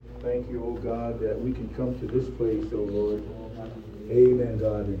Thank you, O God, that we can come to this place, O Lord. Amen,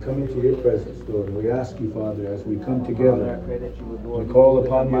 God, and come into your presence, Lord. And we ask you, Father, as we come together, we call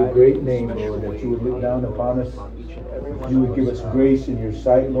upon your great name, Lord, that you would look down upon us. You would give us grace in your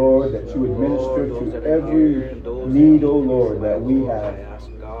sight, Lord, that you would minister to every need, O Lord, that we have.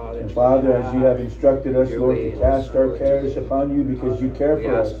 And Father, as you have instructed us, Lord, to cast our cares upon you because you care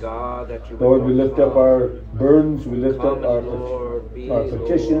for us. Lord, we lift up our burdens, we lift up our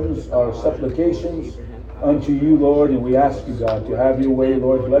petitions, our supplications unto you, Lord, and we ask you, God, to have your way,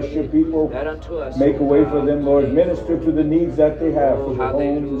 Lord. Bless your people. Make a way for them, Lord. Minister to the needs that they have for their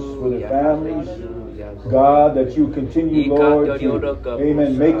homes, for their families. God, that you continue, Lord, to,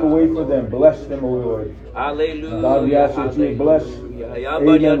 amen, make a way for them. Bless them, O Lord. God, we ask that you would bless,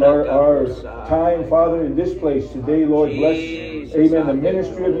 amen, our time, Father, in this place today, Lord. Bless, amen, the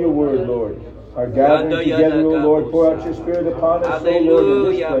ministry of your word, Lord. Our gathering together, O Lord. Pour out your spirit upon us, O Lord,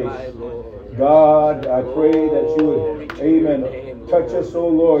 in this place. God, I pray that you would, amen, touch us, O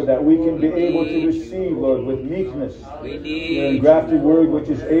Lord, that we can be able to receive, Lord, with meekness, your engrafted word which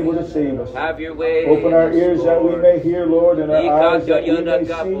is able to save us. Have your way. Open our ears that we may hear, Lord, and our eyes that we may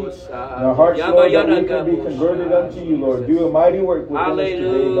see, and our hearts, Lord, that we can be converted unto you, Lord. Do a mighty work within us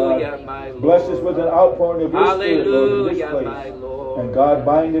today, God. Bless us with an outpouring of your spirit, Lord, in this place. And God,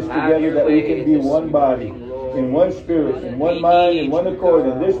 bind us together that we can be one body, in one spirit, in one mind, in one accord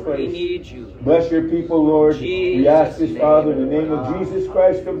in this place. Bless your people, Lord. We ask this, Father, in the name of Jesus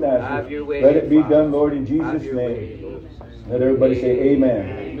Christ of Nazareth. Let it be done, Lord, in Jesus' name. Let everybody say amen.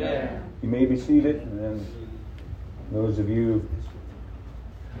 Amen. You may be seated. And then those of you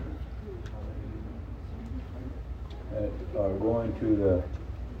that are going to the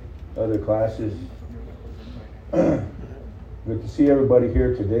other classes, good to see everybody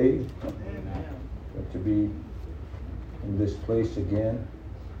here today. Good to be in this place again.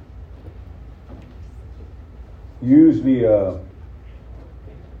 Usually,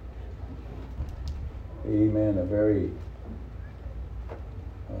 amen, a very,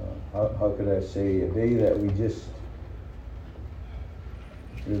 how could I say, a day that we just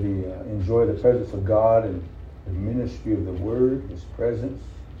really enjoy the presence of God and the ministry of the Word, His presence,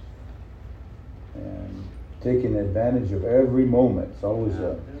 and taking advantage of every moment. It's always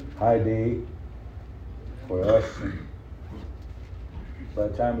a high day for us. And by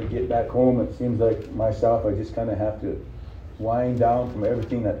the time we get back home, it seems like myself, I just kind of have to wind down from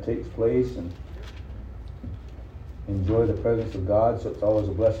everything that takes place and enjoy the presence of God. So it's always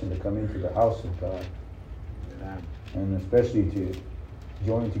a blessing to come into the house of God. And especially to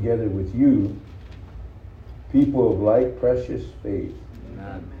join together with you, people of like precious faith.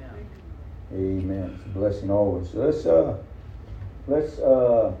 Amen. It's a blessing always. So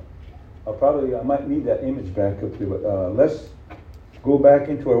I might need that image back up there, but let's go back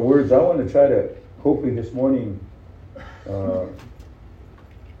into our words. I want to try to, hopefully this morning,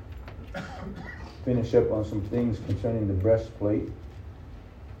 finish up on some things concerning the breastplate.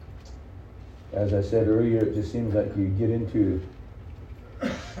 As I said earlier, it just seems like you get into,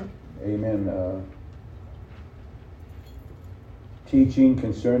 amen, teaching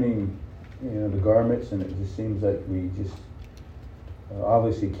concerning, the garments, and it just seems like we just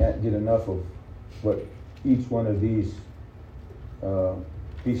obviously can't get enough of what each one of these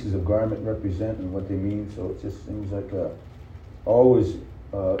pieces of garment represent and what they mean. So it just seems like always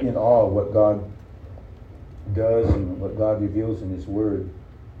in awe of what God does and what God reveals in His Word.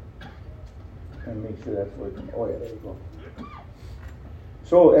 And make sure that's working. Oh yeah, there you go.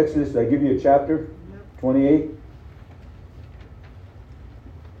 So Exodus, I give you a chapter 28.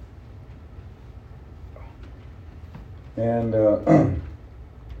 And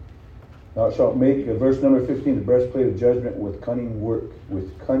thou shalt make, verse number 15, the breastplate of judgment with cunning work.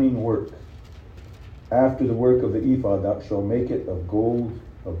 With cunning work. After the work of the ephod, thou shalt make it of gold,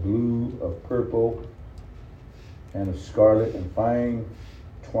 of blue, of purple, and of scarlet, and fine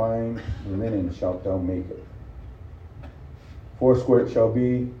twined linen shalt thou make it. Foursquare it shall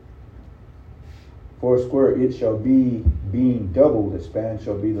be, being doubled. A span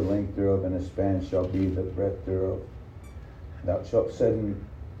shall be the length thereof, and a span shall be the breadth thereof. Thou shalt set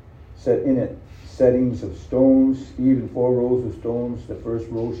in it settings of stones, even 4 rows of stones. The first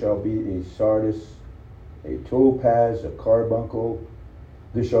row shall be a sardius, a topaz, a carbuncle.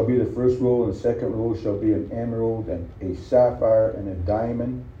 This shall be the first row, and the second row shall be an emerald, and a sapphire, and a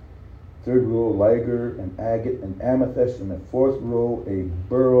diamond. Third row, liger, and agate, and amethyst. And the fourth row, a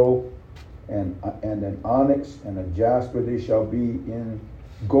beryl, and an onyx, and a jasper. They shall be in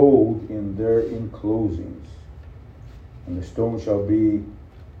gold in their enclosings. And the stone shall be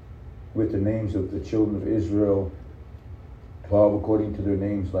with the names of the children of Israel, 12 according to their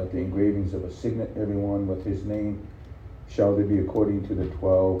names, like the engravings of a signet, everyone with his name shall they be according to the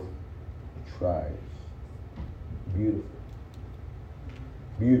 12 tribes. Beautiful.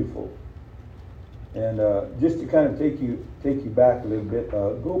 Beautiful. And just to kind of take you back a little bit,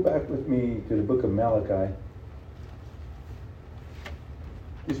 go back with me to the book of Malachi.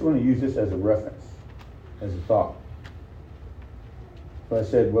 Just want to use this as a reference, as a thought. So I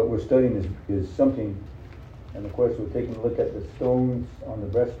said what we're studying is something, and of course we're taking a look at the stones on the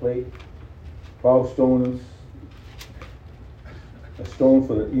breastplate. 12 stones, a stone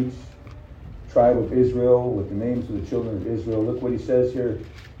for each tribe of Israel with the names of the children of Israel. Look what he says here.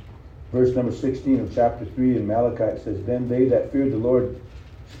 Verse number 16 of chapter 3 in Malachi, it says, Then they that feared the Lord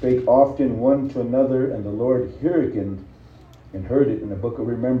spake often one to another, and the Lord hearkened and heard it, and the book of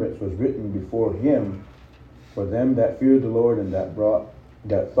remembrance was written before him for them that feared the Lord and that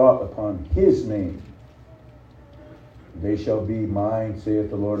thought upon his name. They shall be mine, saith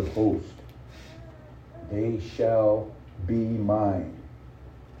the Lord of hosts. They shall be mine,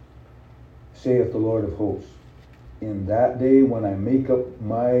 saith the Lord of hosts. In that day when I make up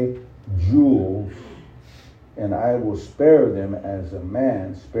my jewels, and I will spare them as a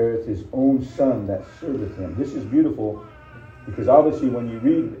man spareth his own son that serveth him. This is beautiful, because obviously when you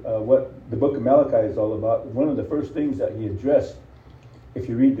read what the book of Malachi is all about, one of the first things that he addressed, if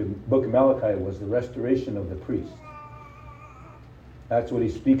you read the book of Malachi, was the restoration of the priest. That's what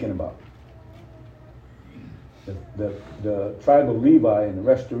he's speaking about. The tribe of Levi and the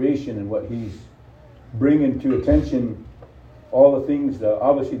restoration, and what he's bringing to attention, all the things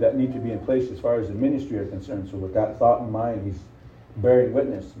obviously that need to be in place as far as the ministry are concerned. So with that thought in mind, he's bearing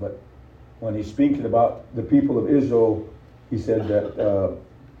witness. But when he's speaking about the people of Israel, he said that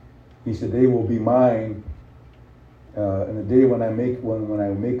they will be mine in the day when I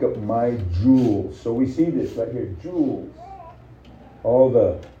make up my jewels. So we see this right here, jewels. All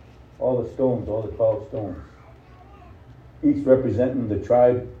the stones, all the 12 stones, each representing the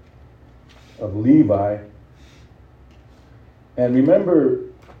tribe of Levi. And remember,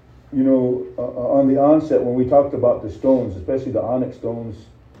 on the onset when we talked about the stones, especially the onyx stones,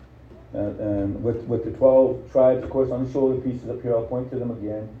 and with the 12 tribes, of course, on the shoulder pieces up here, I'll point to them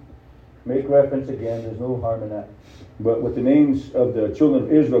again. Make reference again, there's no harm in that. But with the names of the children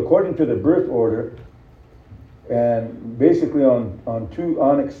of Israel, according to the birth order, and basically on 2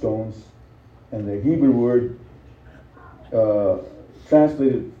 onyx stones, and the Hebrew word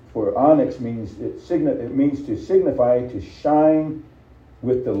translated for onyx means to signify to shine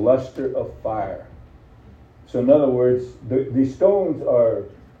with the luster of fire. So in other words, these stones are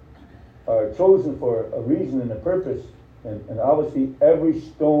chosen for a reason and a purpose, and obviously every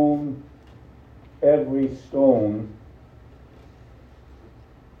stone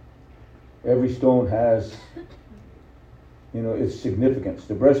has its significance.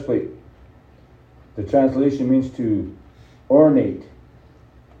 The breastplate, the translation means to ornate.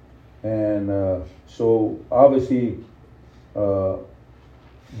 And so obviously the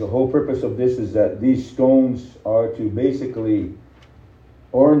whole purpose of this is that these stones are to basically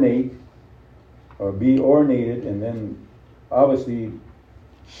ornate or be ornated, and then obviously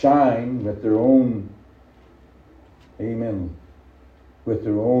shine with their own, amen, with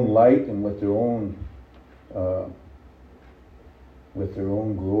their own light and with their own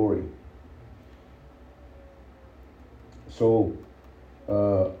glory. So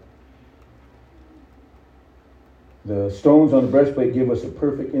the stones on the breastplate give us a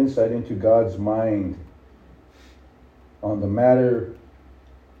perfect insight into God's mind on the matter,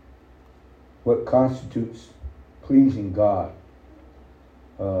 what constitutes pleasing God.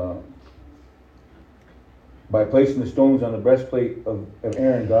 By placing the stones on the breastplate of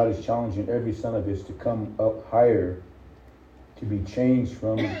Aaron, God is challenging every son of his to come up higher, to be changed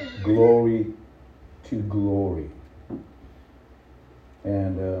from glory to glory.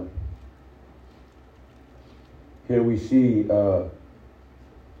 And here we see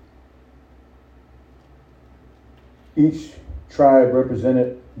each tribe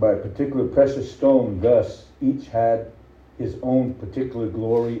represented by a particular precious stone. Thus, each had his own particular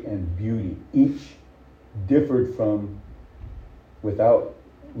glory and beauty. Each differed from without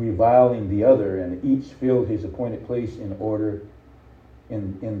reviling the other, and each filled his appointed place in the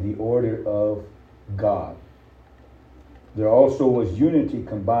order of God. There also was unity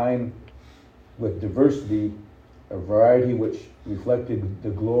combined with diversity, a variety which reflected the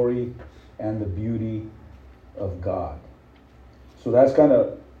glory and the beauty of God. So that's kind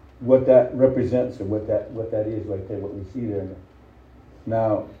of what that represents, or what that is right there, what we see there.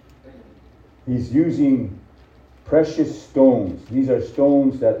 Now, he's using precious stones. These are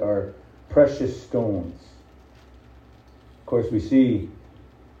stones that are precious stones. course, we see,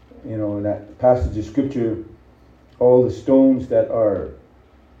 in that passage of Scripture, all the stones that are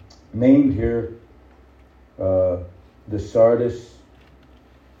named here, the sardius,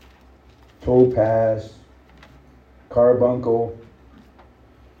 topaz, carbuncle,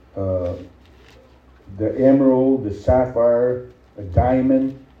 the emerald, the sapphire, a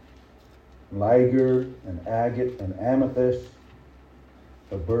diamond, liger, an agate, an amethyst,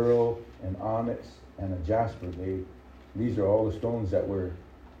 a beryl, an onyx, and a jasper. These are all the stones that were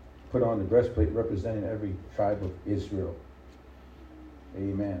put on the breastplate representing every tribe of Israel.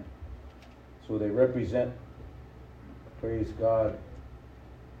 Amen. So they represent, praise God,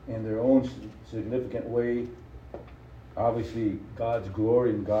 in their own significant way, obviously God's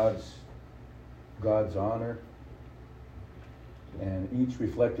glory and God's honor, and each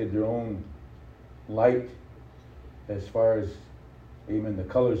reflected their own light as far as, amen, the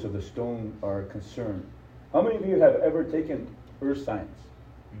colors of the stone are concerned. How many of you have ever taken earth science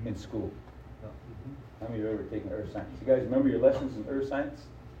in school? How many of you have ever taken earth science? You guys remember your lessons in earth science?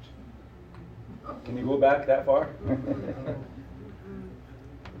 Can you go back that far?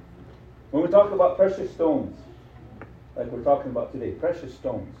 When we talk about precious stones, like we're talking about today, precious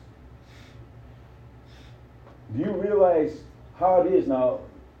stones, do you realize how it is now?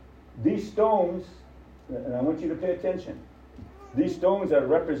 These stones, and I want you to pay attention, these stones that are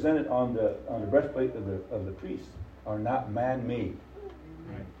represented on the breastplate of the priest are not man-made.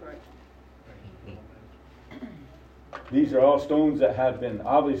 These are all stones that have been,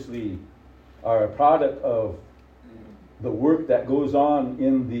 obviously, are a product of the work that goes on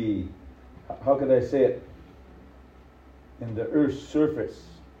in the, how could I say it, in the earth's surface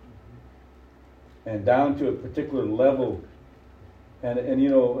and down to a particular level. And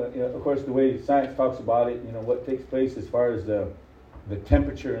of course, the way science talks about it, what takes place as far as the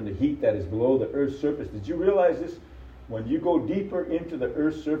temperature and the heat that is below the earth's surface. Did you realize this? When you go deeper into the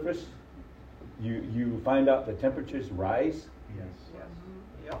earth's surface, you find out the temperatures rise. Yes.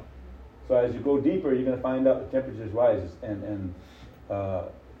 Yep. So as you go deeper, you're going to find out the temperatures rise, and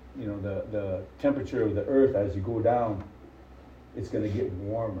the temperature of the earth as you go down, it's going to get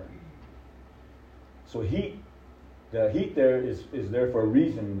warmer. So the heat there is there for a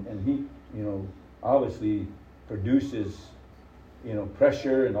reason, and heat, obviously produces,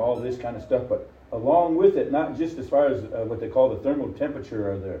 pressure and all this kind of stuff. But along with it, not just as far as what they call the thermal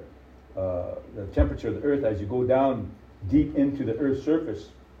temperature or the temperature of the earth as you go down deep into the earth's surface.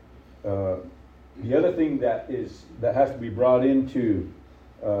 The other thing that has to be brought into,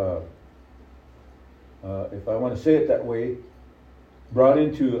 if I want to say it that way, brought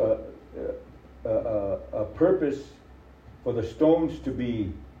into a purpose for the stones to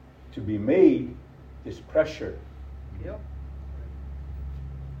be made is pressure. Yep.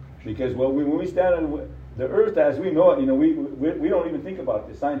 Because when we stand on the earth as we know it, we don't even think about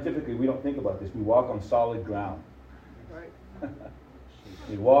this. Scientifically, we don't think about this. We walk on solid ground. Right.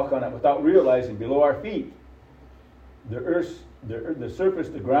 We walk on it without realizing below our feet, the surface,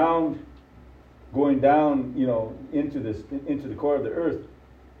 the ground, going down, into the core of the earth.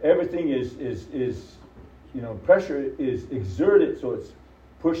 Everything is pressure is exerted, so it's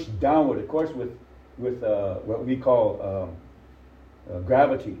pushed downward. Of course, with what we call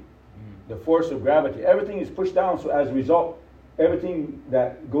gravity, the force of gravity. Everything is pushed down, so as a result, everything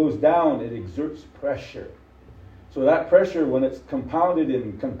that goes down, it exerts pressure. So that pressure, when it's compounded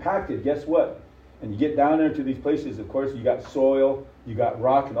and compacted, guess what? And you get down there to these places, of course, you got soil, you got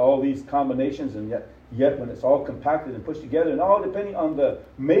rock, and all these combinations, and yet when it's all compacted and pushed together, and all depending on the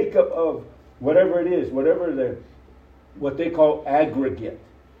makeup of whatever it is, what they call aggregate.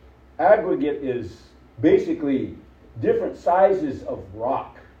 Aggregate is basically different sizes of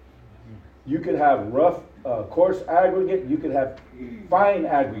rock. You could have rough, coarse aggregate. You could have fine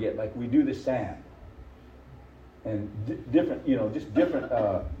aggregate, like we do the sand. And different, just different,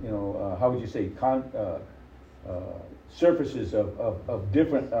 how would you say, surfaces of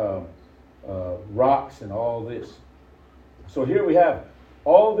different rocks and all this. So here we have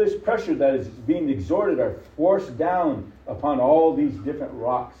all this pressure that is being exerted or forced down upon all these different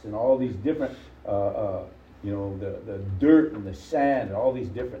rocks and all these different, the dirt and the sand and all these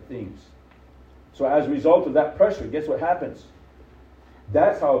different things. So as a result of that pressure, guess what happens?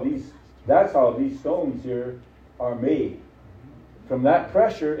 That's how these stones here are made. From that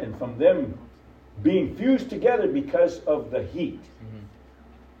pressure and from them being fused together because of the heat. Mm-hmm.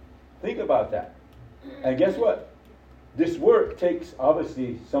 Think about that. And guess what? This work takes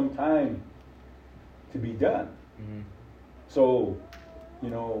obviously some time to be done. Mm-hmm. So, we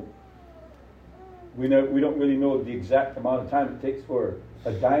don't really know the exact amount of time it takes for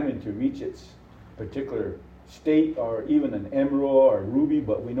a diamond to reach its particular state or even an emerald or a ruby,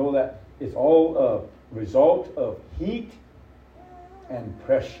 but we know that it's all a result of heat and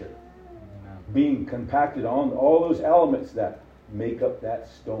pressure being compacted on all those elements that make up that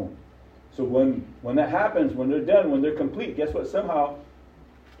stone. So when that happens, when they're done, when they're complete, guess what? Somehow,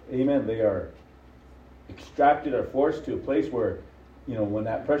 amen, they are extracted or forced to a place where, when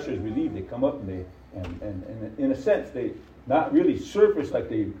that pressure is relieved, they come up and and in a sense, they not really surface like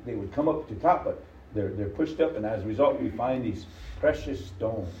they would come up to top, but they're pushed up, and as a result, we find these precious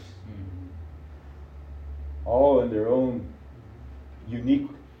stones, all in their own unique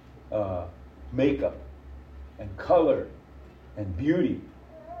makeup and color and beauty.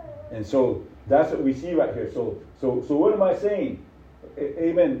 And so that's what we see right here. So what am I saying?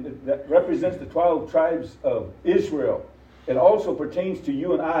 Amen. That represents the 12 tribes of Israel. It also pertains to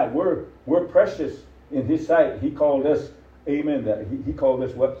you and I. We're precious in His sight. He called us, amen, that he called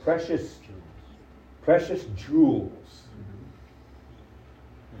us what? Precious jewels.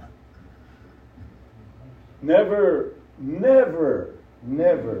 Never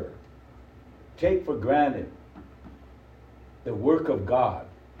take for granted the work of God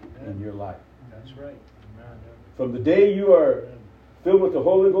in your life. That's right. From the day you are filled with the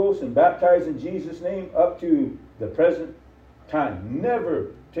Holy Ghost and baptized in Jesus' name up to the present time,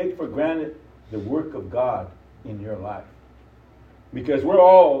 never take for granted the work of God in your life. Because we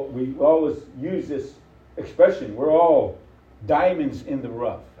always use this expression, we're all diamonds in the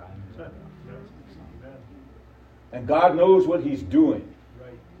rough. And God knows what He's doing.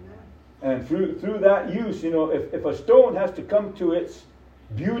 And through that use, if a stone has to come to its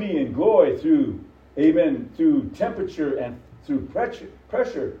beauty and glory through temperature and through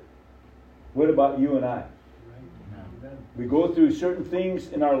pressure, what about you and I? We go through certain things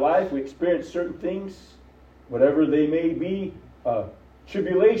in our life. We experience certain things, whatever they may be.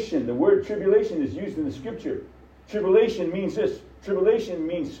 Tribulation. The word tribulation is used in the Scripture. Tribulation means this. Tribulation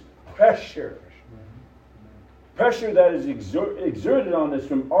means pressure. Pressure that is exerted on us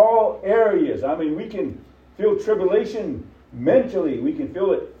from all areas. I mean, we can feel tribulation mentally. We can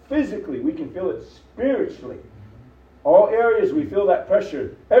feel it physically. We can feel it spiritually. All areas we feel that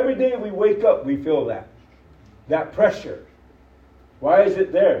pressure. Every day we wake up, we feel that pressure. Why is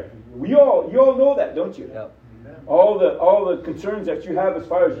it there? You all know that, don't you? Yep. All the concerns that you have as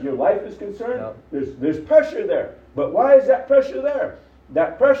far as your life is concerned, yep. There's pressure there. But why is that pressure there?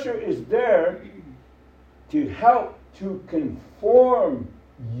 That pressure is there to help to conform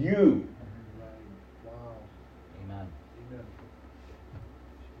you. Wow. Amen.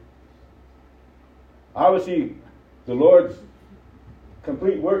 Obviously, the Lord's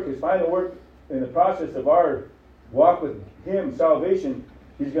complete work, His final work in the process of our walk with Him, salvation,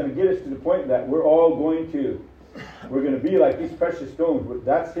 He's going to get us to the point that we're going to be like these precious stones.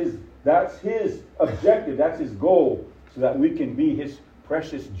 That's His objective, that's His goal, so that we can be His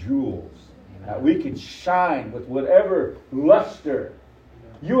precious jewels. That we can shine with whatever luster.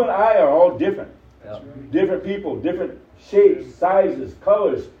 You and I are all different. Yep. Different people, different shapes, sizes,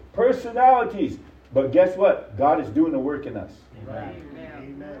 colors, personalities. But guess what? God is doing the work in us. Amen.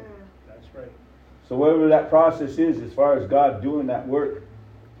 Amen. That's right. So whatever that process is, as far as God doing that work,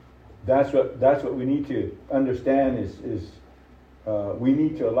 that's what we need to understand is we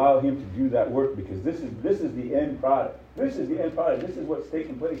need to allow Him to do that work, because this is the end product. This is the end product. This is what's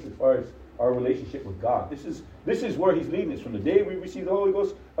taking place as far as our relationship with God. This is where He's leading us from the day we received the Holy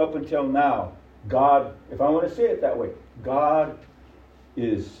Ghost up until now. God, if I want to say it that way, God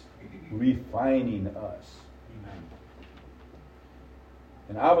is refining us. Amen.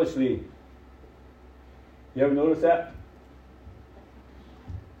 And obviously, you ever notice that?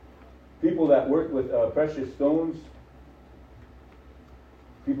 People that work with precious stones,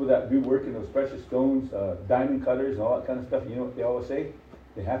 people that do work in those precious stones, diamond cutters and all that kind of stuff, you know what they always say?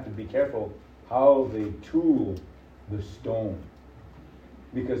 They have to be careful how they tool the stone.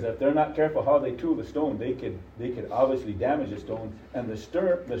 Because if they're not careful how they tool the stone, they could obviously damage the stone, and the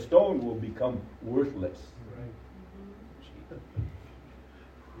stone will become worthless. Right.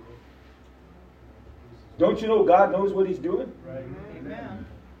 Don't you know God knows what He's doing? Right. Amen.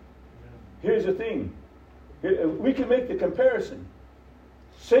 Here's the thing. We can make the comparison.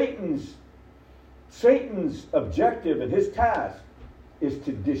 Satan's objective and his task is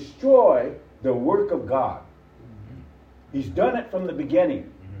to destroy the work of God. He's done it from the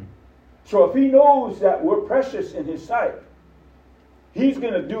beginning. So if he knows that we're precious in his sight, he's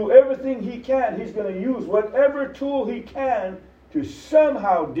going to do everything he can. He's going to use whatever tool he can to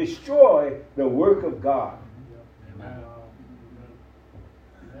somehow destroy the work of God. Amen.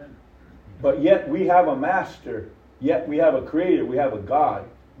 But yet we have a master, yet we have a creator, we have a God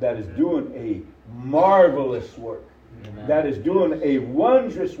that is doing a marvelous work, Amen. that is doing a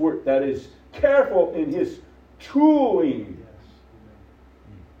wondrous work, that is careful in his tooling,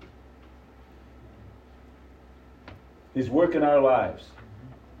 his work in our lives.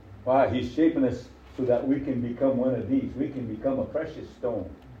 Why? He's shaping us so that we can become one of these. We can become a precious stone.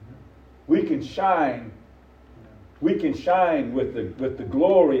 We can shine. We can shine with the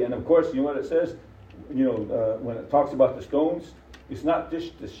glory. And of course, you know what it says? When it talks about the stones, it's not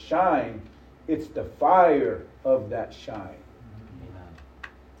just the shine, it's the fire of that shine.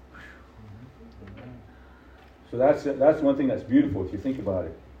 So that's one thing that's beautiful if you think about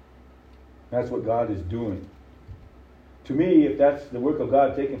it. That's what God is doing. To me, if that's the work of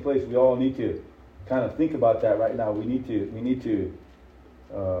God taking place, we all need to kind of think about that right now. We need to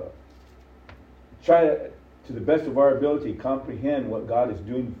try to the best of our ability, comprehend what God is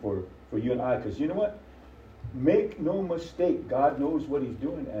doing for you and I. Because you know what? Make no mistake, God knows what he's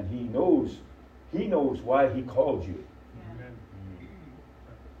doing, and he knows why he called you.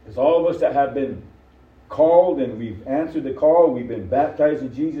 It's all of us that have been called, and we've answered the call. We've been baptized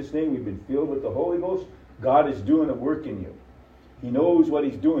in Jesus' name. We've been filled with the Holy Ghost. God is doing a work in you. He knows what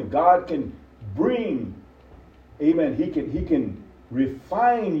he's doing. God can bring, amen, he can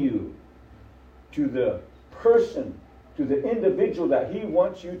refine you to the person, to the individual that he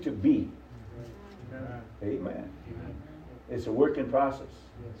wants you to be. Amen. It's a working process.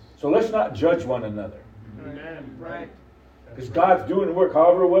 So let's not judge one another. Amen. Right. Because God's doing the work,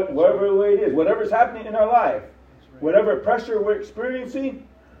 whatever way it is, whatever's happening in our life, whatever pressure we're experiencing,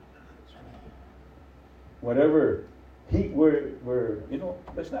 whatever heat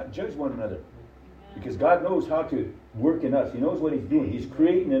let's not judge one another. Because God knows how to work in us. He knows what he's doing. He's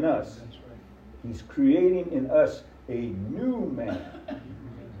creating in us. He's creating in us a new man.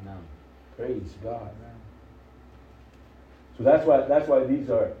 Praise God. So that's why these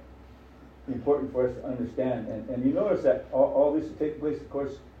are important for us to understand. And you notice that all this is taking place, of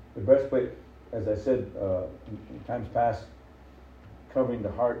course, the breastplate, as I said in times past, covering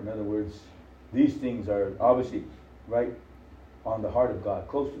the heart. In other words, these things are obviously right on the heart of God,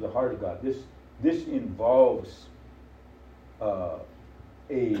 close to the heart of God. This involves a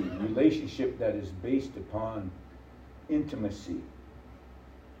relationship that is based upon intimacy,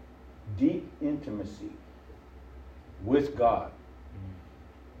 deep intimacy with God.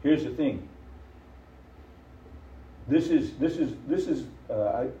 Here's the thing. This is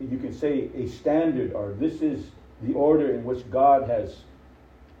you can say a standard, or this is the order in which God has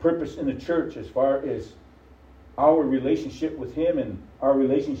purpose in the church as far as our relationship with him and our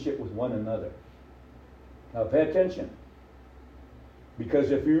relationship with one another. Now pay attention. Because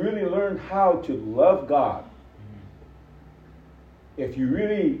if you really learn how to love God, if you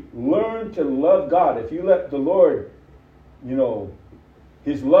really learn to love God, if you let the Lord,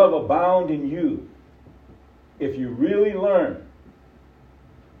 his love abound in you, if you really learn,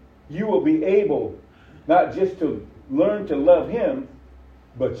 you will be able not just to learn to love him,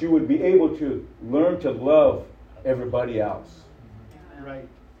 but you would be able to learn to love everybody else. Right.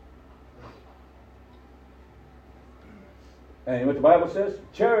 And what the Bible says,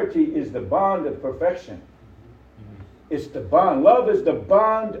 charity is the bond of perfection. It's the bond. Love is the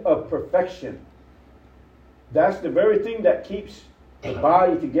bond of perfection. That's the very thing that keeps the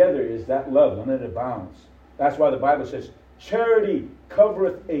body together, is that love when it abounds. That's why the Bible says, charity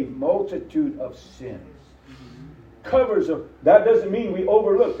covereth a multitude of sins. That doesn't mean we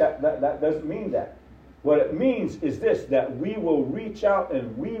overlook. That doesn't mean that. What it means is this, that we will reach out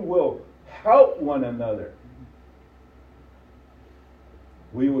and we will help one another.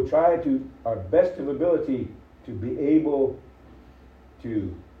 We will try to our best of ability to be able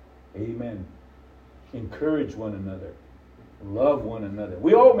to, amen, encourage one another, love one another.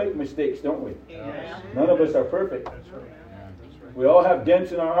 We all make mistakes, don't we? Amen. None of us are perfect. That's right. That's right. We all have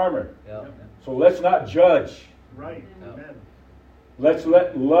dents in our armor. Yep. So let's not judge. Right. Amen. Let's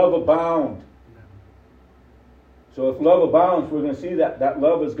let love abound. So if love abounds, we're going to see that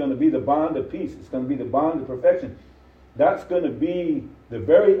love is going to be the bond of peace. It's going to be the bond of perfection. That's going to be the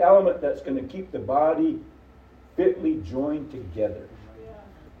very element that's going to keep the body fitly joined together.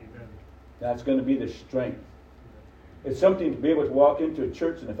 Amen. That's going to be the strength. It's something to be able to walk into a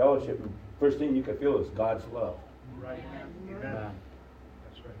church and a fellowship, and first thing you can feel is God's love. Right. Amen.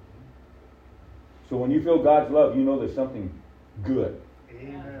 That's right. So when you feel God's love, you know there's something good.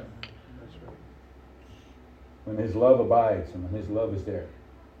 Amen. That's right. When his love abides and when his love is there.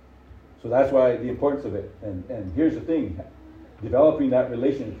 So that's why the importance of it. And here's the thing. Developing that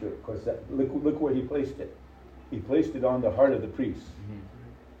relationship, of course, look where he placed it. He placed it on the heart of the priest. Mm-hmm.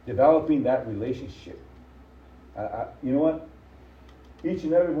 Developing that relationship. You know what? each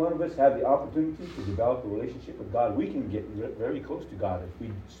and every one of us have the opportunity to develop a relationship with God. We can get very close to God if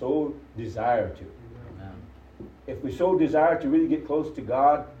we so desire to. Amen. If we so desire to really get close to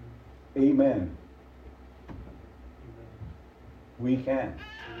God, amen, we can.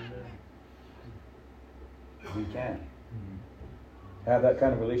 We can have that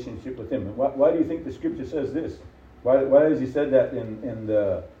kind of relationship with Him. And why do you think the Scripture says this? Why has He said that in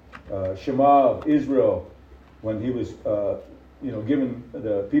the Shema of Israel, when He was giving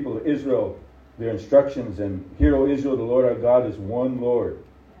the people of Israel their instructions, and hear, O Israel, the Lord our God is one Lord.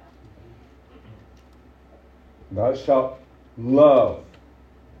 Thou shalt love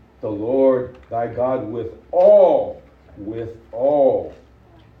the Lord thy God with all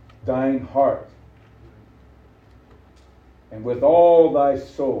thine heart, and with all thy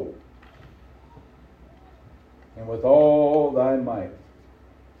soul, and with all thy might.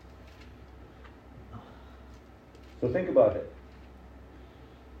 So think about it.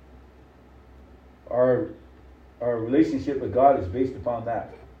 Our relationship with God is based upon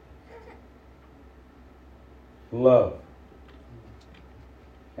that. Love.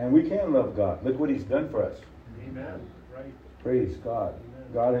 And we can love God. Look what He's done for us. Amen. Right. Praise God.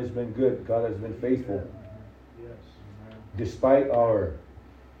 Amen. God has been good. God has been faithful. Yes. Despite our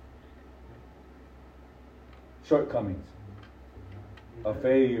shortcomings, our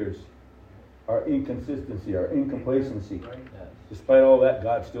failures, our inconsistency, our incomplacency. Right. Yes. Despite all that,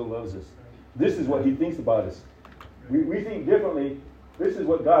 God still loves us. This is what He thinks about us. We think differently. This is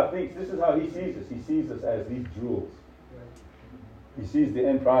what God thinks. This is how He sees us. He sees us as these jewels. He sees the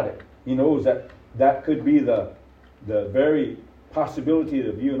end product. He knows that could be the very possibility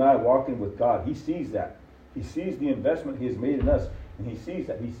of you and I walking with God. He sees that. He sees the investment He has made in us, and He sees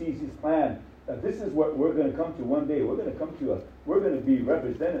that. He sees His plan. That this is what we're going to come to one day. We're going to be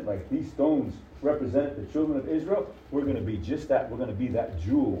represented like these stones represent the children of Israel. We're going to be just that. We're going to be that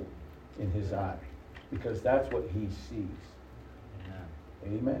jewel in His eye, because that's what He sees.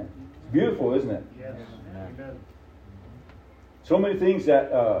 Amen. It's beautiful, isn't it? Yes. Amen. So many things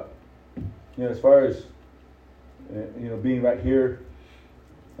that, as far as, being right here,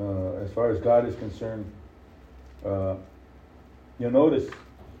 as far as God is concerned, you'll notice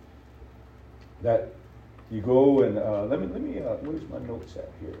that you go and, let me, where's my notes at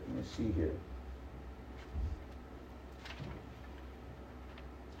here? Let me see here.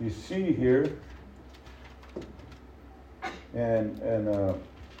 You see here, and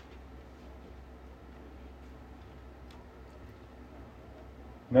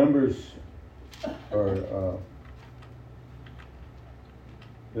Numbers, or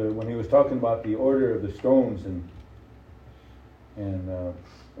when he was talking about the order of the stones, and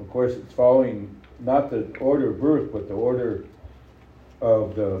of course it's following not the order of birth, but the order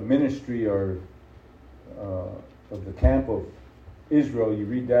of the ministry or of the camp of Israel. You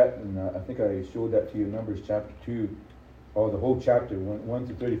read that, and I think I showed that to you in Numbers chapter 2. Oh, the whole chapter, 1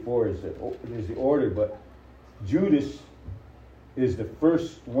 to 34 is the order, but Judas is the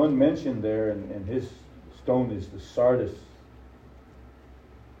first one mentioned there, and his stone is the sardis.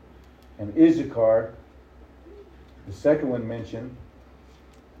 And Issachar, the second one mentioned,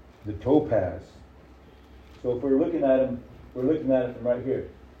 the topaz. So if we're looking at him, we're looking at it from right here.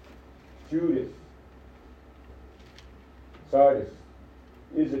 Judas, sardis,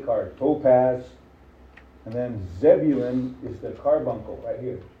 Issachar, topaz, and then Zebulun is the carbuncle, right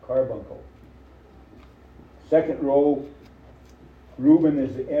here, carbuncle. Second row, Reuben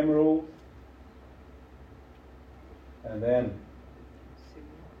is the emerald, and then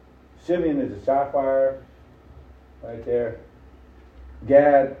Simeon is the sapphire, right there.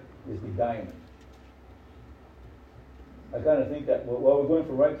 Gad is the diamond. I kind of think that, well, we're going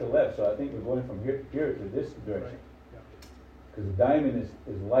from right to left, so I think we're going from here to this direction. Because the diamond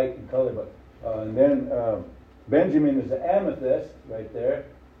is light in color, but and then Benjamin is the amethyst, right there.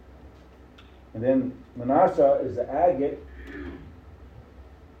 And then Manasseh is the agate.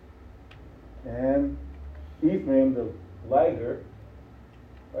 And Ephraim, the liger,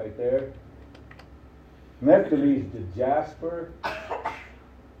 right there. Naphtali is the jasper.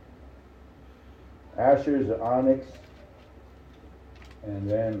 Asher is the onyx. And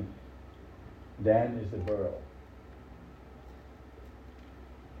then Dan is the beryl.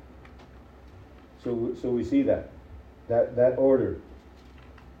 So we see that order.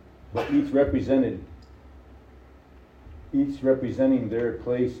 But each representing their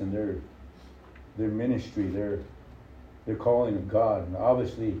place and their ministry, their calling of God. And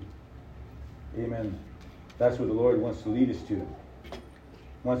obviously, amen, that's where the Lord wants to lead us to.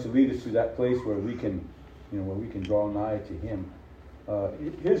 Wants to lead us to that place where we can, where we can draw nigh to Him.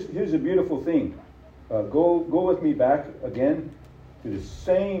 Here's a beautiful thing. Go with me back again to the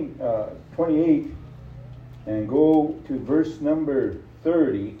same 28 and go to verse number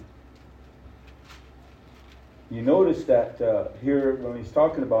 30. You notice that here, when he's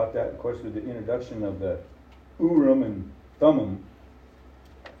talking about that, of course, with the introduction of the Urim and Thummim,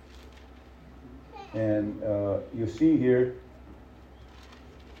 and you see here,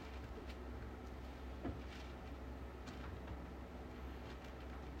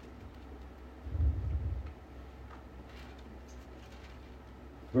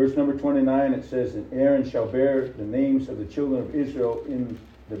 verse number 29, it says, and Aaron shall bear the names of the children of Israel in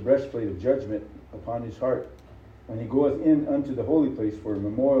the breastplate of judgment upon his heart, when he goeth in unto the holy place for a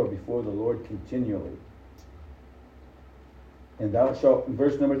memorial before the Lord continually. And thou shalt,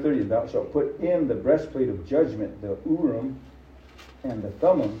 verse number 30, and thou shalt put in the breastplate of judgment the Urim and the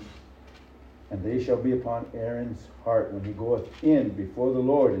Thummim, and they shall be upon Aaron's heart when he goeth in before the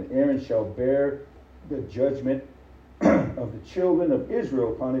Lord. And Aaron shall bear the judgment of the children of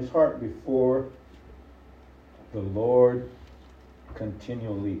Israel upon his heart before the Lord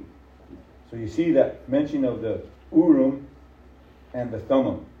continually. So you see that mention of the Urim and the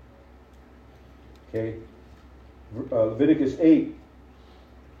Thummim. Okay. Leviticus 8,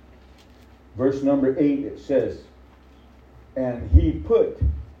 verse number 8, it says, and he put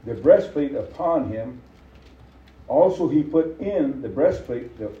the breastplate upon him. Also he put in the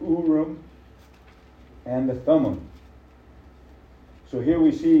breastplate the Urim and the Thummim. So here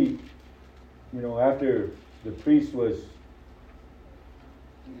we see, after the priest was,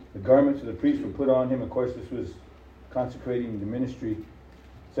 the garments of the priest were put on him. Of course, this was consecrating the ministry.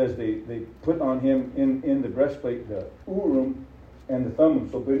 It says they put on him in the breastplate the Urim and the Thummim.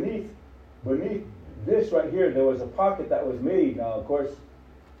 So beneath this right here, there was a pocket that was made. Now, of course,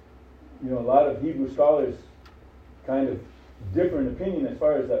 a lot of Hebrew scholars kind of differ in opinion as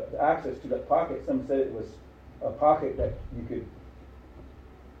far as the access to that pocket. Some said it was a pocket that you could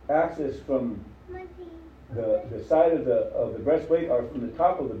access from the side of the breastplate or from the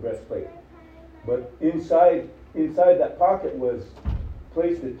top of the breastplate. But inside that pocket was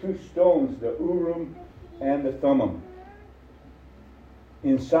placed the two stones, the Urim and the Thummim,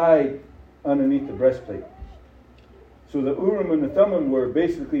 inside underneath the breastplate. So the Urim and the Thummim were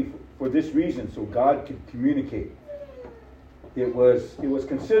basically for this reason, so God could communicate. It was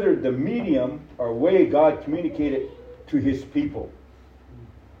considered the medium or way God communicated to his people.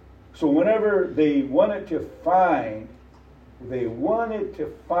 So whenever they wanted to find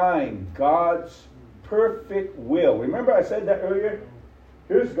God's perfect will. Remember I said that earlier?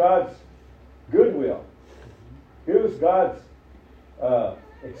 Here's God's good will. Here's God's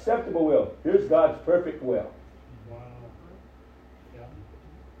acceptable will. Here's God's perfect will. Wow. Yeah.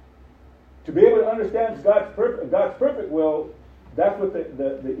 To be able to understand God's perfect will, that's what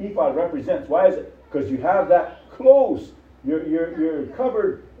the ephod represents. Why is it? Because you have that close. You're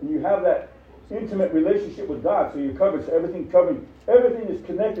covered, and you have that intimate relationship with God. So you're covered. So everything is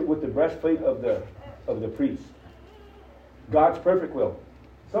connected with the breastplate of the priest. God's perfect will.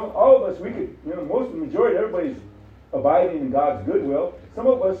 All of us, we could, most of the majority, everybody's abiding in God's good will. Some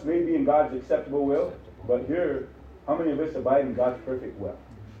of us may be in God's acceptable will, but here, how many of us abide in God's perfect will?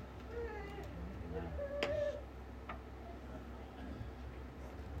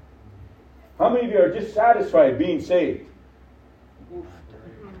 How many of you are just satisfied being saved?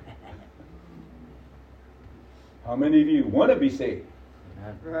 How many of you want to be saved?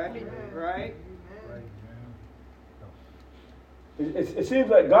 Right. It seems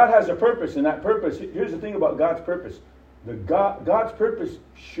like God has a purpose, and that purpose, here's the thing about God's purpose. God's purpose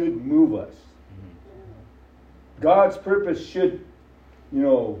should move us. God's purpose should,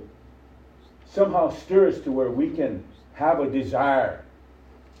 somehow stir us to where we can have a desire.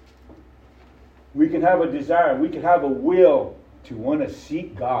 We can have a desire. We can have a will to want to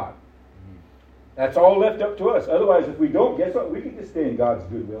seek God. That's all left up to us. Otherwise, if we don't, guess what? We can just stay in God's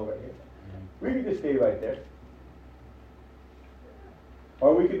good will right here. We can just stay right there.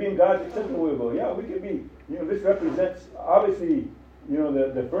 Or we could be in God's acceptable will. Yeah, we could be. This represents, obviously,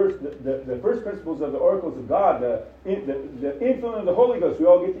 the first principles of the oracles of God, the infilling of the Holy Ghost. We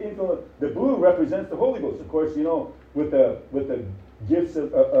all get the infilling. The blue represents the Holy Ghost. Of course, with the gifts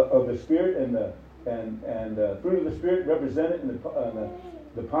of the Spirit and the fruit of the Spirit represented in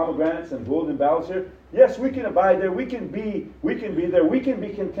the pomegranates and golden baluster. Yes, we can abide there. We can be there. We can be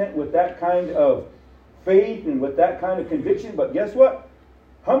content with that kind of faith and with that kind of conviction. But guess what?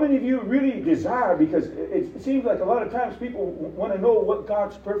 How many of you really desire, because it seems like a lot of times people want to know what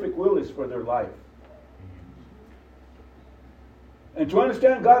God's perfect will is for their life. And to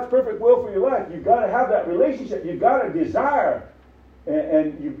understand God's perfect will for your life, you've got to have that relationship. You've got to desire.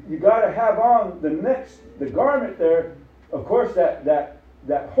 And you got to have on the garment there of course,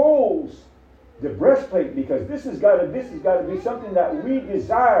 that holds the breastplate, because this has got to be something that we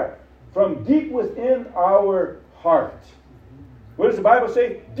desire from deep within our heart. What does the Bible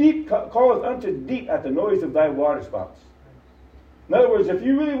say? Deep calleth unto deep at the noise of thy waterspouts. In other words, if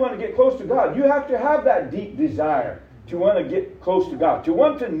you really want to get close to God, you have to have that deep desire to want to get close to God, to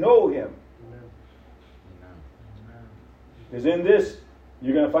want to know Him. Because in this,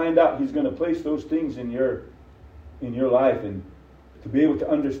 you're going to find out He's going to place those things in your life, and to be able to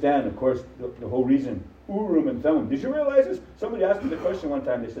understand, of course, the whole reason, Urim and Thummim. Did you realize this? Somebody asked me the question one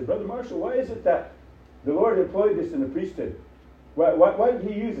time. They said, Brother Marshall, why is it that the Lord employed this in the priesthood? Why did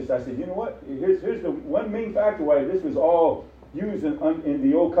He use this? I said, you know what? Here's the one main factor why this was all used in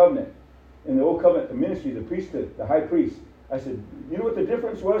the Old Covenant. In the Old Covenant, the ministry, the priesthood, the high priest. I said, you know what the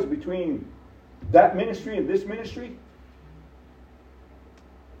difference was between that ministry and this ministry?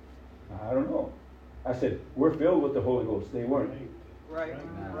 I don't know. I said, we're filled with the Holy Ghost. They weren't. Right.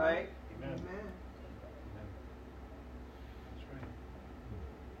 Amen. Right. Amen. That's right.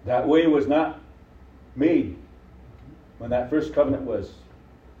 That way was not made when that first covenant was,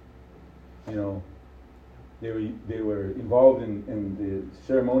 they were involved in the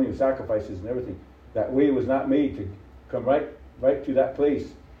ceremony of sacrifices and everything. That way was not made to come right to that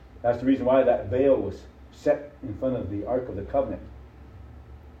place. That's the reason why that veil was set in front of the Ark of the Covenant.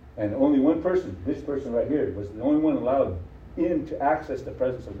 And only one person, this person right here, was the only one allowed in to access the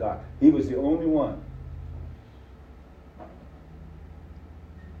presence of God. He was the only one.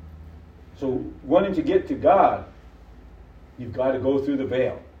 So wanting to get to God, you've got to go through the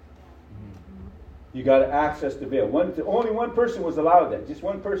veil. You got to access the veil. Only one person was allowed that. Just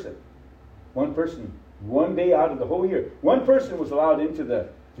one person. One person. One day out of the whole year. One person was allowed into to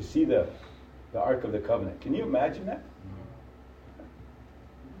see the Ark of the Covenant. Can you imagine that?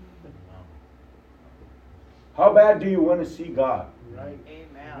 How bad do you want to see God? Right.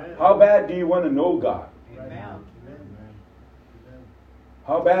 Amen. How bad do you want to know God? Amen.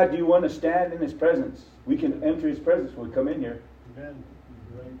 How bad do you want to stand in His presence? We can enter His presence when we come in here. Amen.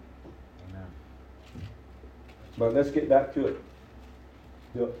 Right. Amen. But let's get back to it.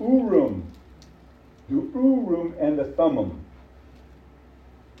 The Urim and the Thummim.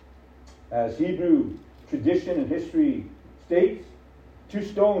 As Hebrew tradition and history states, two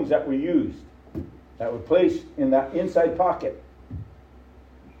stones that were used, that were placed in that inside pocket.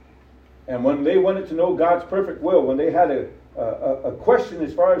 And when they wanted to know God's perfect will, when they had a question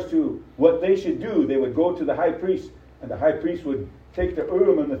as far as to what they should do, they would go to the high priest, and the high priest would take the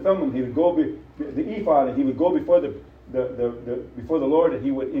Urim and the Thummim. He would go the ephod, and he would go before before the Lord, and he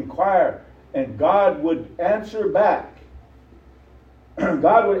would inquire, and God would answer back.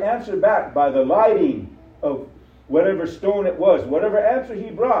 God would answer back by the lighting of whatever stone it was, whatever answer He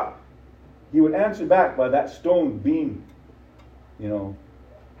brought. He would answer back by that stone being,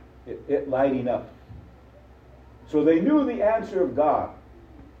 it lighting up. So they knew the answer of God.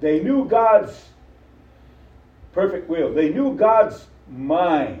 They knew God's perfect will. They knew God's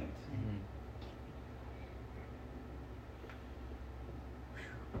mind.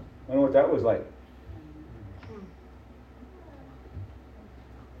 I don't know what that was like.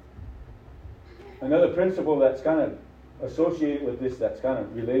 Another principle that's kind of associated with this, that's kind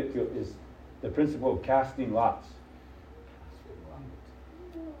of related to it, is the principle of casting lots.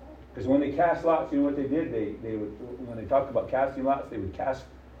 Because when they cast lots, you know what they did? They would, when they talked about casting lots, they would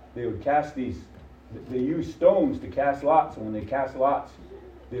cast these. They used stones to cast lots, and when they cast lots,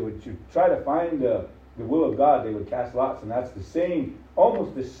 they would try to find the will of God. They would cast lots, and that's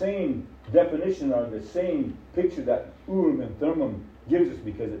almost the same definition or the same picture that Urim and Thummim gives us,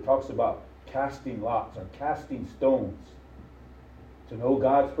 because it talks about casting lots or casting stones to know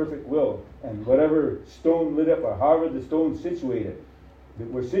God's perfect will, and whatever stone lit up or however the stone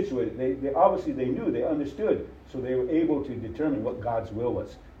were situated, they obviously they knew, they understood, so they were able to determine what God's will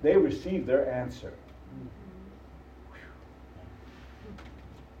was. They received their answer.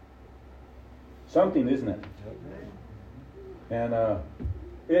 Something, isn't it? And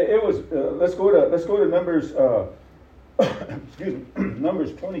it was. Let's go to Numbers. Excuse me,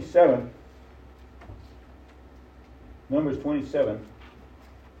 Numbers 27. Numbers 27.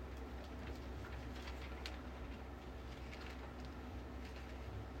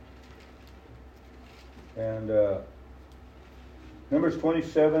 And Numbers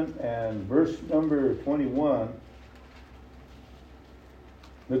 27 and verse number 21.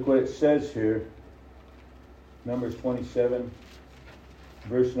 Look what it says here. Numbers 27,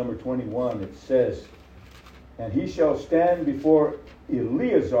 verse number 21. It says, "And he shall stand before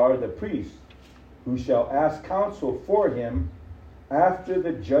Eleazar the priest, who shall ask counsel for him after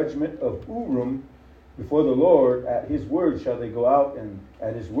the judgment of Urim before the Lord, at his word shall they go out, and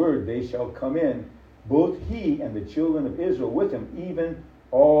at his word they shall come in, both he and the children of Israel with him, even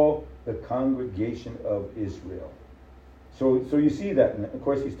all the congregation of Israel. So you see that, and of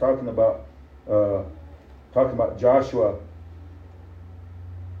course he's talking about Joshua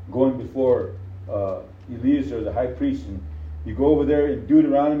going before Eleazar, the high priest. And you go over there in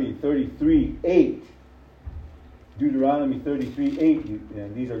Deuteronomy 33:8. Deuteronomy 33:8,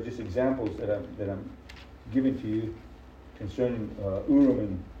 and these are just examples that I'm giving to you concerning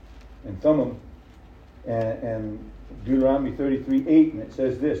Urim and Thummim. And Deuteronomy 33:8, and it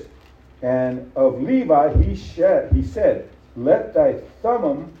says this: and of Levi he said, let thy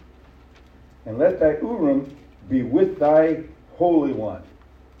Thummim and let thy Urim be with thy Holy One,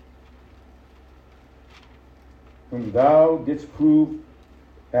 whom thou didst prove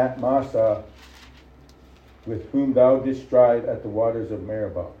at Massah, with whom thou didst strive at the waters of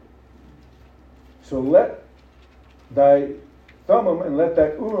Meribah. So let thy Thummim and let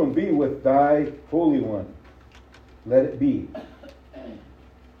thy Urim be with thy Holy One. Let it be.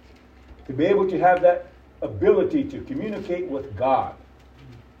 To be able to have that ability to communicate with God.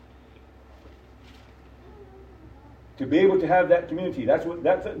 To be able to have that community. That's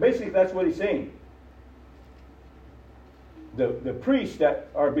what he's saying. The priests that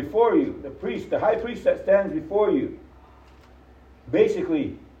are before you, the high priest that stands before you,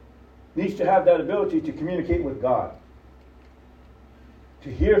 basically needs to have that ability to communicate with God.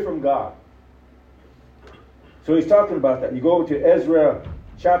 To hear from God. So he's talking about that. You go to Ezra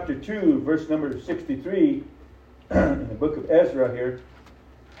chapter 2, verse number 63, in the book of Ezra here.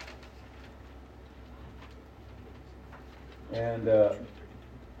 And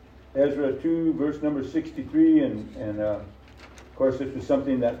Ezra 2, verse number 63, and of course this was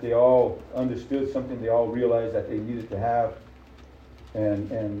something that they all understood, something they all realized that they needed to have.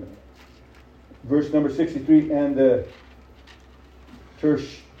 And verse number 63, and the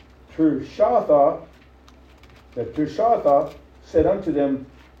Tirshatha said unto them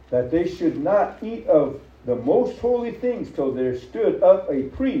that they should not eat of the most holy things till there stood up a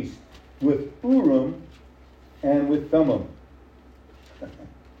priest with Urim and with Thummim.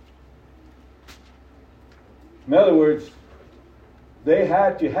 In other words, they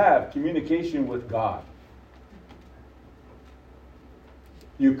had to have communication with God.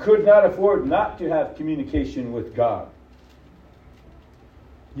 You could not afford not to have communication with God.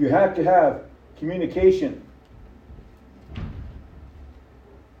 You had to have communication.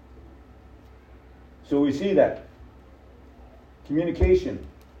 So we see that. Communication.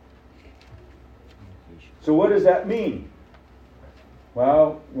 So what does that mean?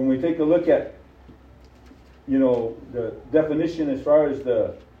 Well, when we take a look at, the definition as far as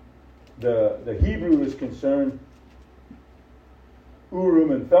the Hebrew is concerned,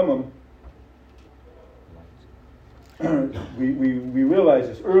 Urim and Thummim, we realize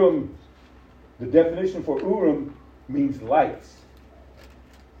this. Urim, the definition for Urim means lights.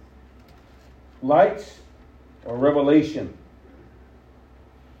 Lights or revelation.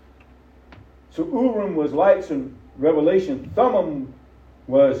 So Urim was lights and revelation. Thummim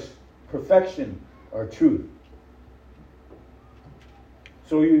was perfection or truth.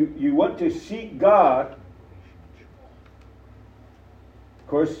 So you want to seek God. Of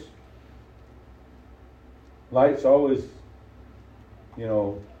course, lights always,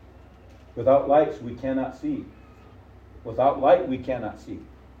 without lights we cannot see. Without light we cannot see.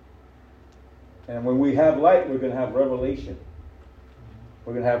 And when we have light, we're going to have revelation.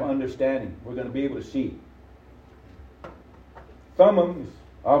 We're going to have understanding. We're going to be able to see. Thummim is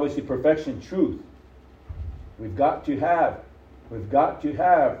obviously perfection, truth. We've got to have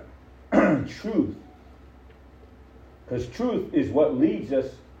truth. Because truth is what leads us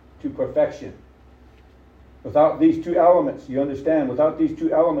to perfection. Without these two elements, you understand, without these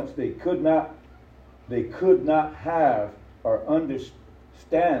two elements, they could not have or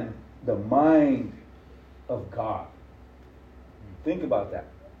understand the mind of God. Think about that.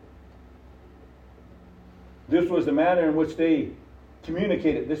 This was the manner in which they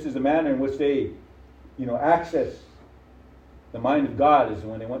communicated. This is the manner in which they, access the mind of God, is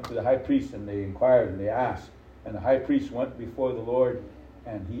when they went to the high priest and they inquired and they asked. And the high priest went before the Lord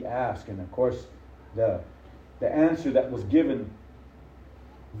and he asked. And of course, the answer that was given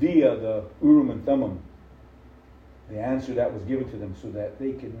via the Urim and Thummim, the answer that was given to them so that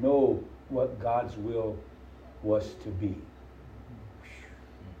they could know what God's will was to be.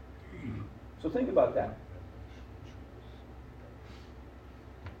 So think about that.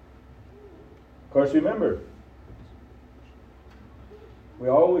 Of course, remember, we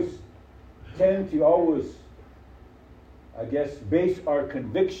tend to base our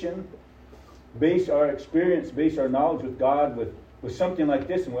conviction base our experience, base our knowledge with God with something like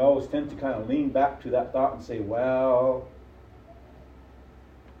this, and we always tend to kind of lean back to that thought and say, well,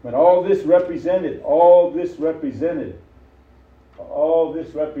 when all this represented,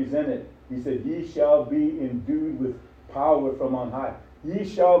 he said, ye shall be endued with power from on high. Ye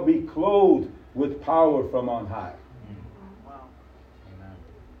shall be clothed with power from on high. Wow. Amen.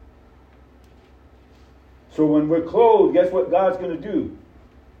 So when we're clothed, guess what God's going to do?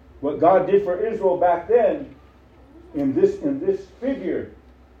 What God did for Israel back then, in this figure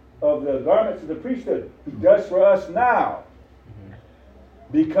of the garments of the priesthood, He does for us now.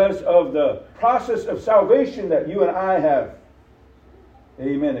 Because of the process of salvation that you and I have,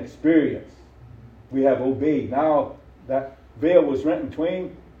 amen, experienced. We have obeyed. Now that veil was rent in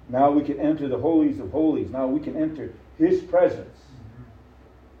twain. Now we can enter the holies of holies. Now we can enter His presence.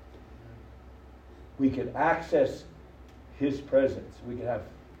 We can access His presence. We can have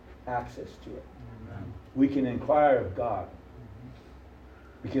access to it. Amen. We can inquire of God.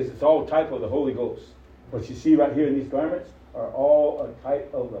 Because it's all type of the Holy Ghost. What you see right here in these garments are all a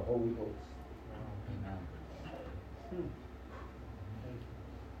type of the Holy Ghost. Amen.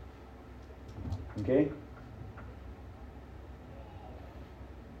 Okay?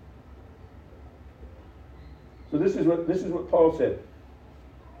 So this is what Paul said.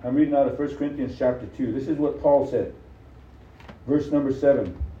 I'm reading out of 1 Corinthians chapter 2. This is what Paul said. Verse number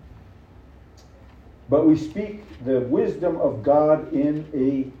 7. But we speak the wisdom of God in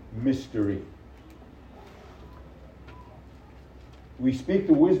a mystery. We speak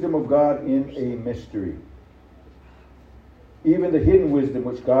the wisdom of God in a mystery. Even the hidden wisdom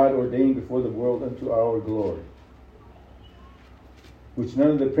which God ordained before the world unto our glory. Which none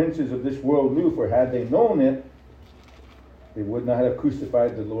of the princes of this world knew, for had they known it, they would not have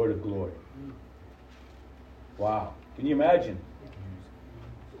crucified the Lord of glory. Wow. Can you imagine?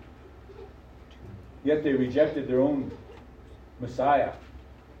 Yet they rejected their own Messiah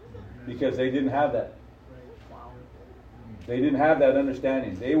because they didn't have that. They didn't have that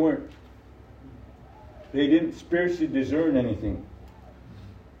understanding. They didn't spiritually discern anything.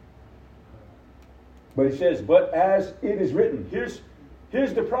 But it says, but as it is written.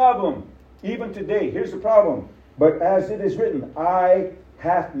 Here's the problem. Even today, here's the problem. But as it is written, eye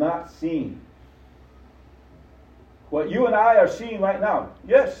hath not seen. What you and I are seeing right now,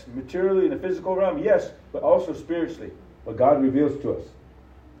 yes, materially in the physical realm, yes, but also spiritually, what God reveals to us.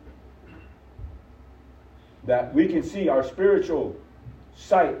 That we can see our spiritual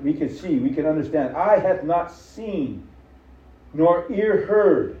sight, we can see, we can understand. Eye hath not seen, nor ear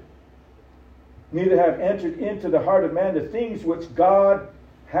heard, neither have entered into the heart of man the things which God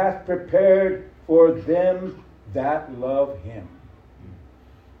hath prepared for them that love Him.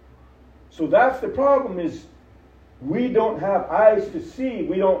 So that's the problem, is we don't have eyes to see,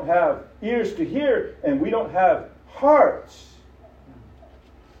 we don't have ears to hear, and we don't have hearts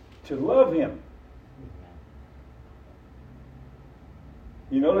to love Him.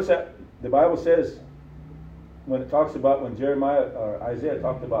 You notice that the Bible says, when it talks about, when Jeremiah or Isaiah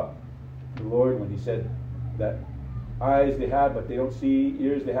talked about the Lord, when He said that eyes they have but they don't see,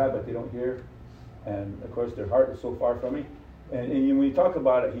 ears they have but they don't hear, and of course their heart is so far from me. And when you talk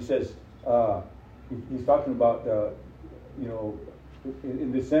about it, He says, he's talking about,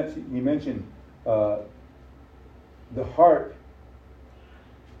 in this sense, He mentioned the heart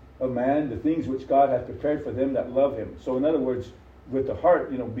of man, the things which God hath prepared for them that love Him. So in other words, with the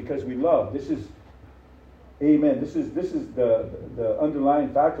heart, because we love. This is, amen. This is the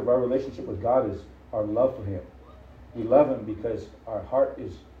underlying fact of our relationship with God, is our love for Him. We love Him because our heart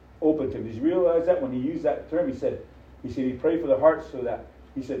is open to Him. Did you realize that when He used that term? He said He prayed for the heart, so that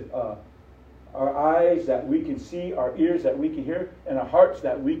He said our eyes that we can see, our ears that we can hear, and our hearts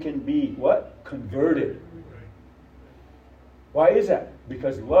that we can be what? Converted. Why is that?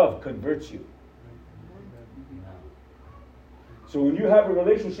 Because love converts you. So when you have a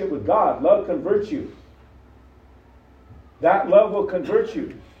relationship with God, love converts you. That love will convert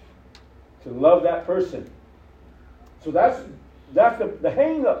you to love that person. So that's the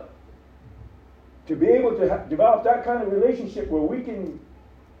hang-up. To be able to develop that kind of relationship where we can,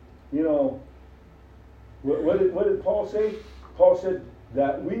 what did Paul say? Paul said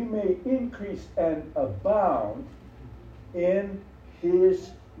that we may increase and abound in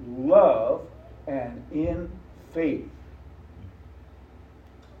His love and in faith.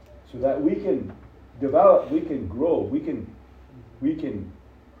 So that we can develop, we can grow, we can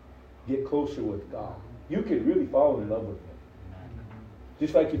get closer with God. You can really fall in love with Him.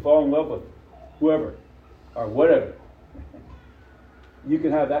 Just like you fall in love with whoever or whatever. You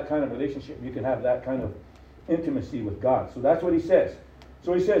can have that kind of relationship. You can have that kind of intimacy with God. So that's what he says.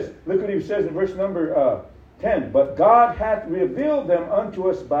 So he says, look what he says in verse number 10. But God hath revealed them unto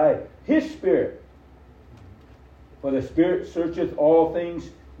us by his Spirit. For the Spirit searcheth all things,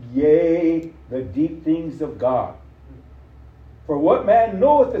 yea, the deep things of God. For what man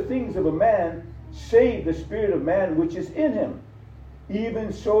knoweth the things of a man, save the spirit of man which is in him?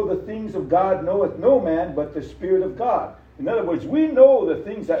 Even so the things of God knoweth no man, but the Spirit of God. In other words, we know the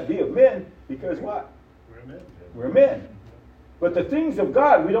things that be of men, because what? We're men. We're men. But the things of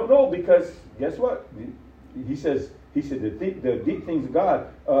God we don't know, because guess what? He said the deep things of God.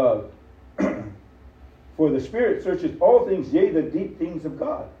 For the Spirit searcheth all things, yea, the deep things of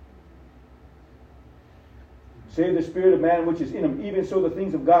God. Save the spirit of man which is in him. Even so the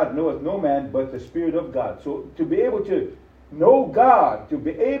things of God knoweth no man, but the Spirit of God. So to be able to know God, to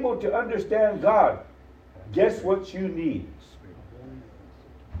be able to understand God, guess what you need?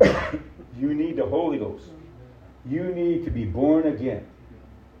 You need the Holy Ghost. You need to be born again.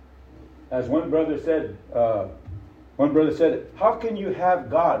 As one brother said, how can you have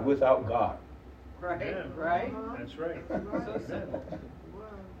God without God? Right, Yeah. right. That's right. So simple.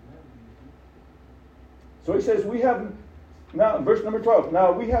 So he says, we have, now, verse number 12,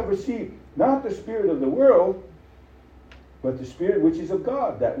 now we have received not the spirit of the world, but the Spirit which is of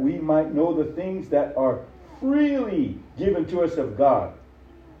God, that we might know the things that are freely given to us of God.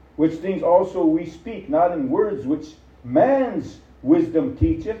 Which things also we speak, not in words which man's wisdom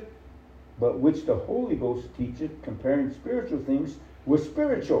teacheth, but which the Holy Ghost teacheth, comparing spiritual things with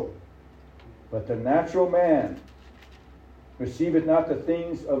spiritual. But the natural man receiveth not the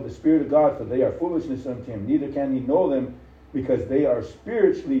things of the Spirit of God, for they are foolishness unto him. Neither can he know them, because they are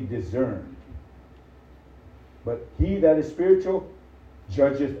spiritually discerned. But he that is spiritual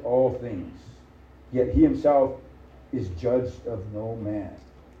judgeth all things, yet he himself is judged of no man.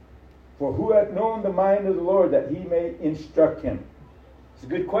 For who hath known the mind of the Lord, that he may instruct him? It's a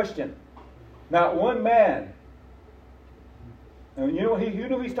good question. Not one man. And you know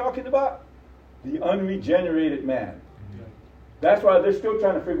who he's talking about? The unregenerated man. That's why they're still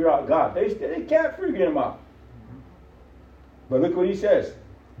trying to figure out God. They can't figure him out. But look what he says.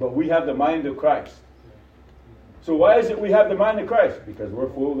 But we have the mind of Christ. So why is it we have the mind of Christ? Because we're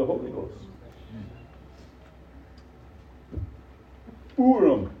full of the Holy Ghost.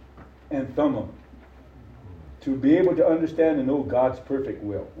 Urim and Thummim. To be able to understand and know God's perfect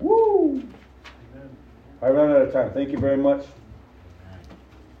will. Woo! Amen. I ran out of time. Thank you very much.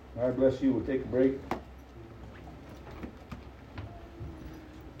 God bless you. We'll take a break.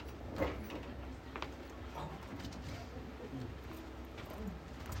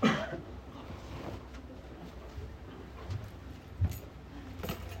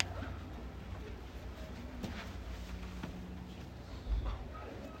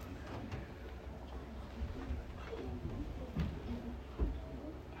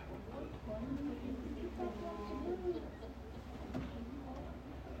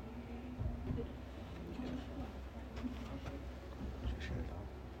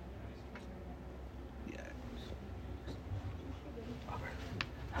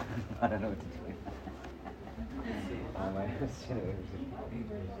 I don't know what to do. My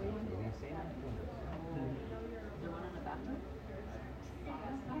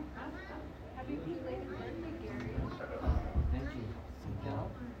Thank you.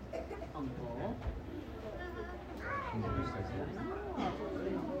 Uncle. She never says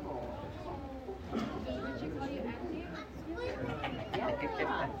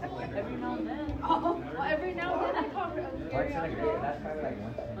Every now and then. Oh, well, every now and then I call her. Once in a great, that's probably like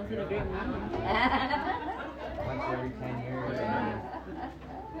once in a great once every 10 years.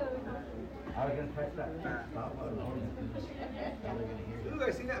 I was going to press that stop button. Ooh,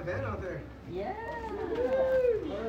 I see that van out there. Yeah.